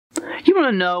You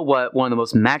want to know what one of the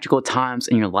most magical times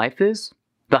in your life is?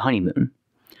 The honeymoon.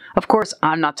 Of course,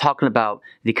 I'm not talking about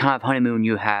the kind of honeymoon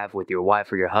you have with your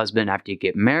wife or your husband after you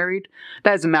get married.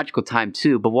 That is a magical time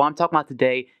too, but what I'm talking about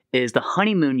today is the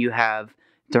honeymoon you have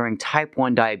during type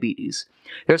 1 diabetes.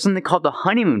 There's something called the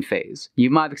honeymoon phase. You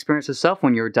might have experienced yourself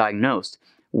when you were diagnosed,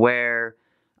 where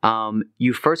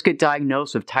you first get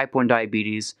diagnosed with type 1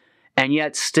 diabetes, and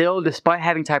yet still, despite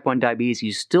having type 1 diabetes,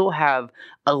 you still have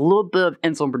a little bit of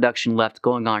insulin production left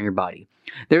going on in your body.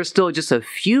 There's still just a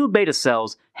few beta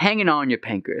cells hanging on your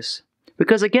pancreas.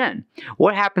 Because again,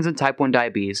 what happens in type 1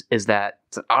 diabetes is that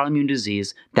it's an autoimmune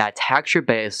disease that attacks your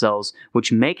beta cells,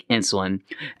 which make insulin,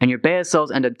 and your beta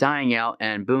cells end up dying out,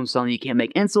 and boom, suddenly you can't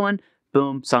make insulin,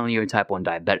 boom, suddenly you're a type 1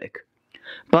 diabetic.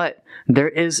 But there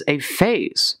is a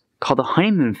phase called the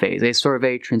honeymoon phase, a sort of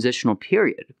a transitional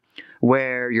period,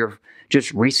 where you're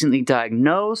just recently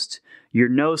diagnosed, you're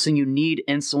noticing you need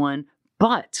insulin,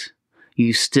 but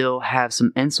you still have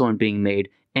some insulin being made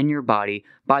in your body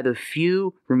by the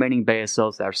few remaining beta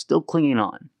cells that are still clinging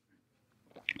on.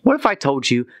 What if I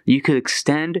told you that you could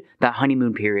extend that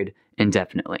honeymoon period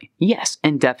indefinitely? Yes,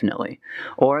 indefinitely.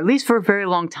 Or at least for a very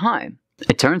long time.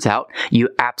 It turns out you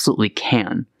absolutely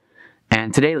can.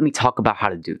 And today let me talk about how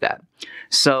to do that.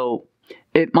 So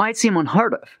it might seem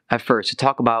unheard of at first to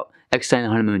talk about extending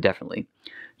the honeymoon indefinitely.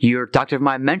 Your doctor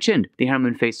might have mentioned the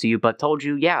honeymoon phase to you, but told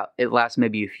you, yeah, it lasts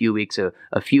maybe a few weeks,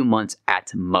 a few months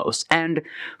at most. And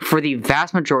for the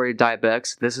vast majority of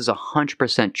diabetics, this is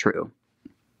 100% true.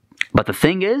 But the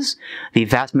thing is, the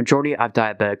vast majority of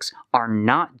diabetics are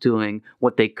not doing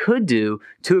what they could do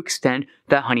to extend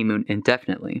that honeymoon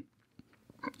indefinitely.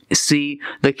 See,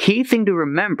 the key thing to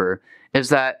remember is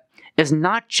that it's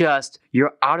not just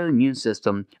your autoimmune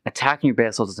system attacking your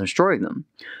beta cells and destroying them.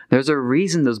 There's a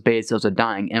reason those beta cells are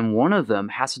dying, and one of them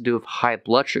has to do with high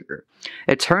blood sugar.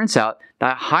 It turns out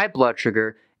that high blood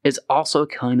sugar is also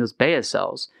killing those beta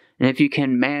cells. And if you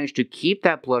can manage to keep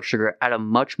that blood sugar at a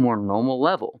much more normal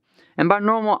level, and by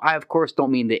normal, I of course don't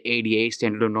mean the ADA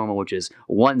standard of normal, which is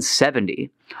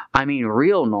 170. I mean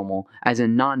real normal, as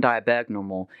in non-diabetic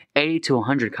normal, 80 to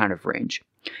 100 kind of range.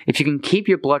 If you can keep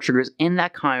your blood sugars in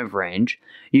that kind of range,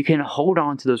 you can hold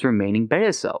on to those remaining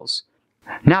beta cells.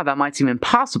 Now, that might seem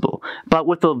impossible, but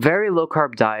with a very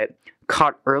low-carb diet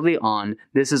caught early on,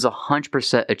 this is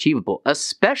 100% achievable,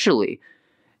 especially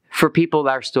for people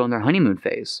that are still in their honeymoon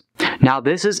phase. Now,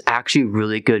 this is actually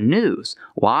really good news.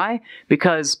 Why?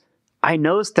 Because I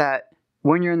noticed that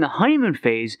when you're in the honeymoon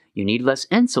phase, you need less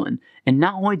insulin. And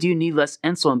not only do you need less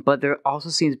insulin, but there also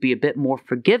seems to be a bit more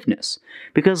forgiveness.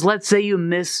 Because let's say you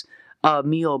miss a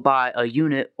meal by a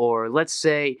unit, or let's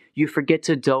say you forget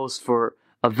to dose for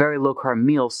a very low-carb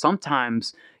meal,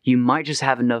 sometimes you might just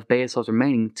have enough beta cells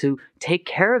remaining to take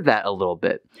care of that a little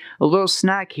bit. A little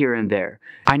snack here and there.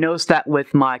 I noticed that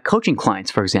with my coaching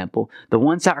clients, for example, the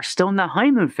ones that are still in the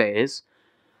honeymoon phase,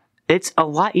 it's a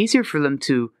lot easier for them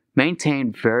to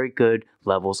maintain very good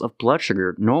levels of blood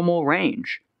sugar, normal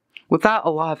range, without a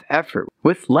lot of effort,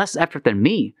 with less effort than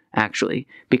me, actually,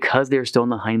 because they're still in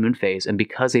the honeymoon phase and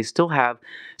because they still have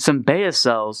some beta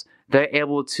cells that are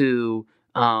able to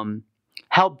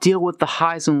help deal with the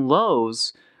highs and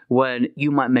lows when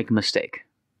you might make a mistake.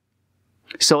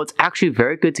 So it's actually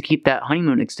very good to keep that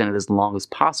honeymoon extended as long as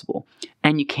possible.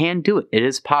 And you can do it. It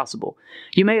is possible.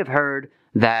 You may have heard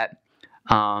that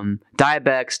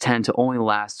diabetics tend to only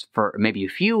last for maybe a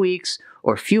few weeks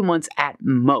or a few months at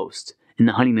most in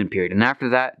the honeymoon period. And after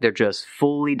that, they're just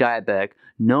fully diabetic,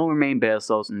 no remaining beta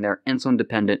cells, and they're insulin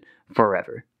dependent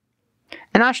forever.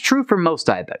 And that's true for most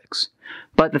diabetics.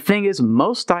 But the thing is,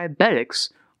 most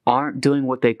diabetics aren't doing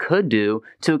what they could do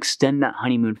to extend that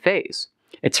honeymoon phase.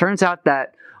 It turns out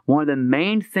that one of the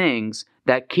main things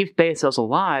that keeps beta cells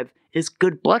alive is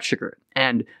good blood sugar.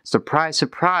 And surprise,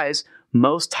 surprise,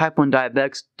 most type 1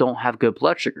 diabetics don't have good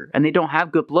blood sugar. And they don't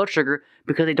have good blood sugar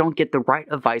because they don't get the right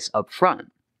advice up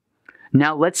front.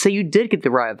 Now, let's say you did get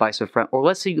the right advice up front, or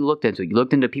let's say you looked into it. You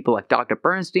looked into people like Dr.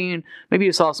 Bernstein, maybe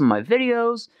you saw some of my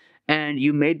videos, and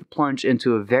you made the plunge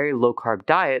into a very low-carb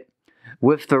diet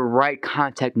with the right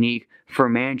kind of technique for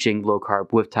managing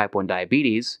low-carb with type 1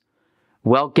 diabetes.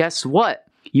 Well, guess what?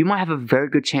 You might have a very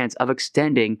good chance of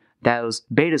extending those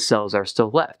beta cells that are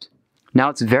still left. Now,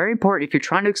 it's very important if you're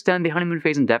trying to extend the honeymoon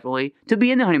phase indefinitely to be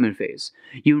in the honeymoon phase.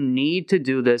 You need to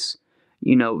do this,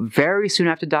 very soon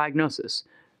after diagnosis.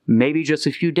 Maybe just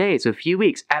a few days, a few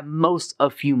weeks, at most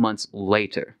a few months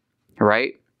later,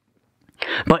 right?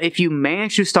 But if you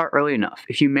manage to start early enough,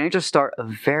 if you manage to start a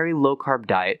very low-carb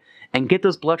diet and get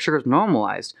those blood sugars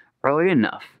normalized early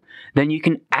enough, then you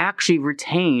can actually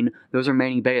retain those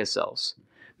remaining beta cells.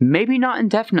 Maybe not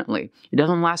indefinitely. It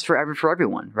doesn't last forever for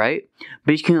everyone, right?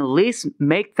 But you can at least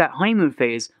make that honeymoon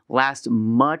phase last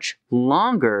much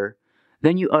longer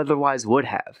than you otherwise would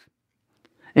have.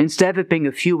 Instead of it being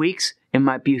a few weeks, it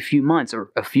might be a few months or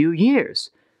a few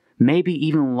years, maybe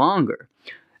even longer.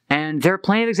 And there are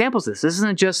plenty of examples of this. This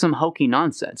isn't just some hokey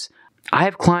nonsense. I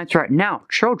have clients right now,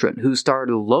 children, who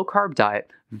started a low-carb diet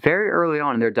very early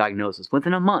on in their diagnosis,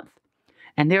 within a month.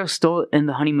 And they're still in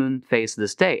the honeymoon phase to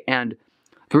this day. And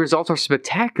the results are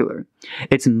spectacular.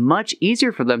 It's much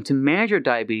easier for them to manage their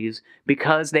diabetes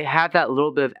because they have that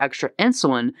little bit of extra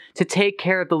insulin to take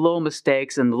care of the little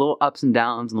mistakes and the little ups and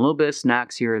downs and a little bit of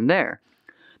snacks here and there.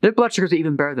 Their blood sugars are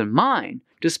even better than mine,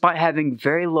 despite having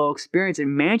very low experience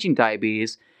in managing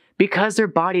diabetes because their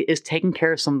body is taking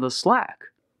care of some of the slack.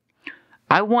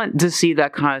 I want to see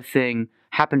that kind of thing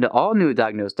happen to all newly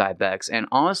diagnosed diabetics, and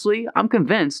honestly, I'm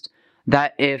convinced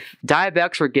that if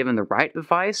diabetics were given the right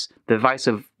advice, the advice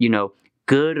of,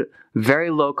 good, very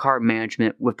low carb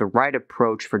management with the right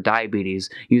approach for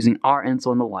diabetes using our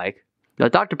insulin and the like, the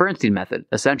Dr. Bernstein method,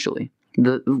 essentially,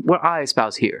 what I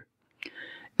espouse here.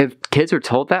 If kids are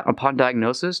told that upon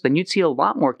diagnosis, then you'd see a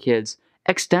lot more kids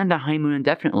extend a honeymoon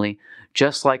indefinitely,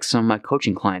 just like some of my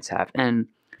coaching clients have. And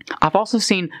I've also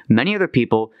seen many other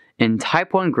people in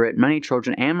type 1 grit, many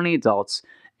children and many adults,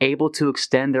 able to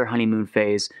extend their honeymoon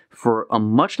phase for a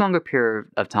much longer period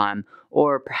of time,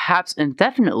 or perhaps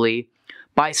indefinitely,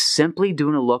 by simply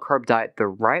doing a low-carb diet the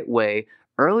right way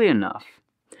early enough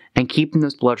and keeping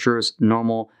those blood sugars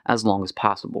normal as long as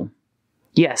possible.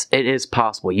 Yes, it is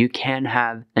possible. You can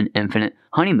have an infinite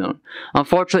honeymoon.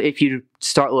 Unfortunately, if you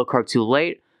start low-carb too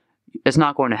late, it's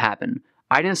not going to happen.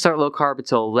 I didn't start low-carb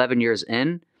until 11 years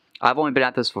in. I've only been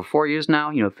at this for 4 years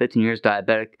now, 15 years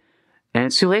diabetic, and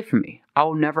it's too late for me. I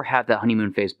will never have that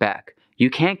honeymoon phase back. You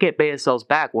can't get beta cells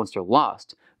back once they're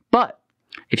lost, but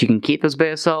if you can keep those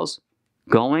beta cells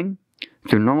going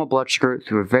through normal blood sugar,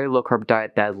 through a very low-carb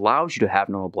diet that allows you to have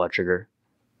normal blood sugar,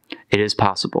 it is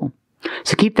possible.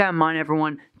 So keep that in mind,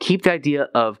 everyone. Keep the idea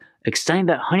of extending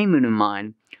that honeymoon in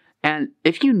mind, and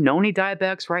if you know any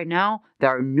diabetics right now that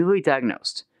are newly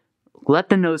diagnosed, let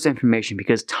them know this information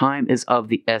because time is of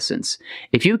the essence.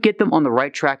 If you get them on the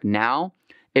right track now,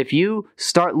 if you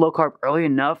start low carb early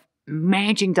enough,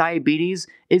 managing diabetes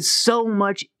is so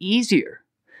much easier.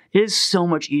 It is so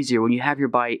much easier when you have your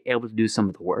body able to do some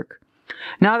of the work.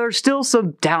 Now, there's still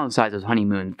some downsides of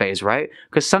honeymoon phase, right?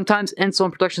 Because sometimes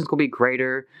insulin production is going to be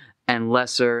greater and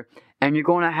lesser, and you're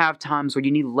going to have times where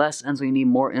you need less insulin, you need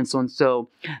more insulin. So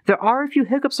there are a few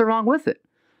hiccups along with it.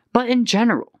 But in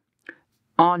general,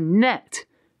 on net,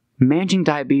 managing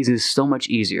diabetes is so much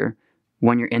easier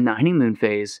when you're in the honeymoon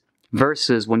phase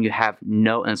versus when you have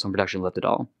no insulin production left at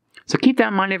all. So keep that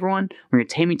in mind, everyone. When you're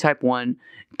taming type 1,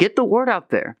 get the word out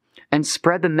there and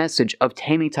spread the message of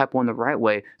taming type 1 the right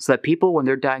way so that people, when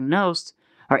they're diagnosed,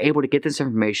 are able to get this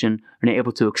information and are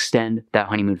able to extend that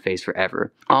honeymoon phase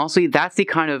forever. Honestly, that's the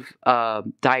kind of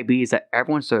diabetes that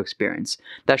everyone should experience.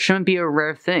 That shouldn't be a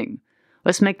rare thing.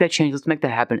 Let's make that change. Let's make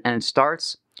that happen. And it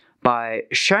starts by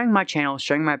sharing my channel,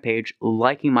 sharing my page,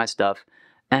 liking my stuff,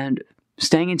 and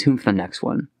staying in tune for the next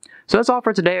one. So that's all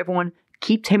for today, everyone.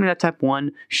 Keep taming that type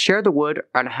 1. Share the word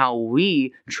on how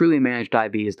we truly manage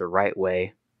diabetes the right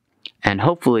way. And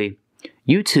hopefully,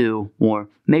 you too, or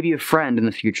maybe a friend in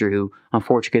the future who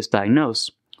unfortunately gets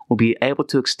diagnosed, will be able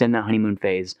to extend that honeymoon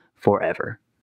phase forever.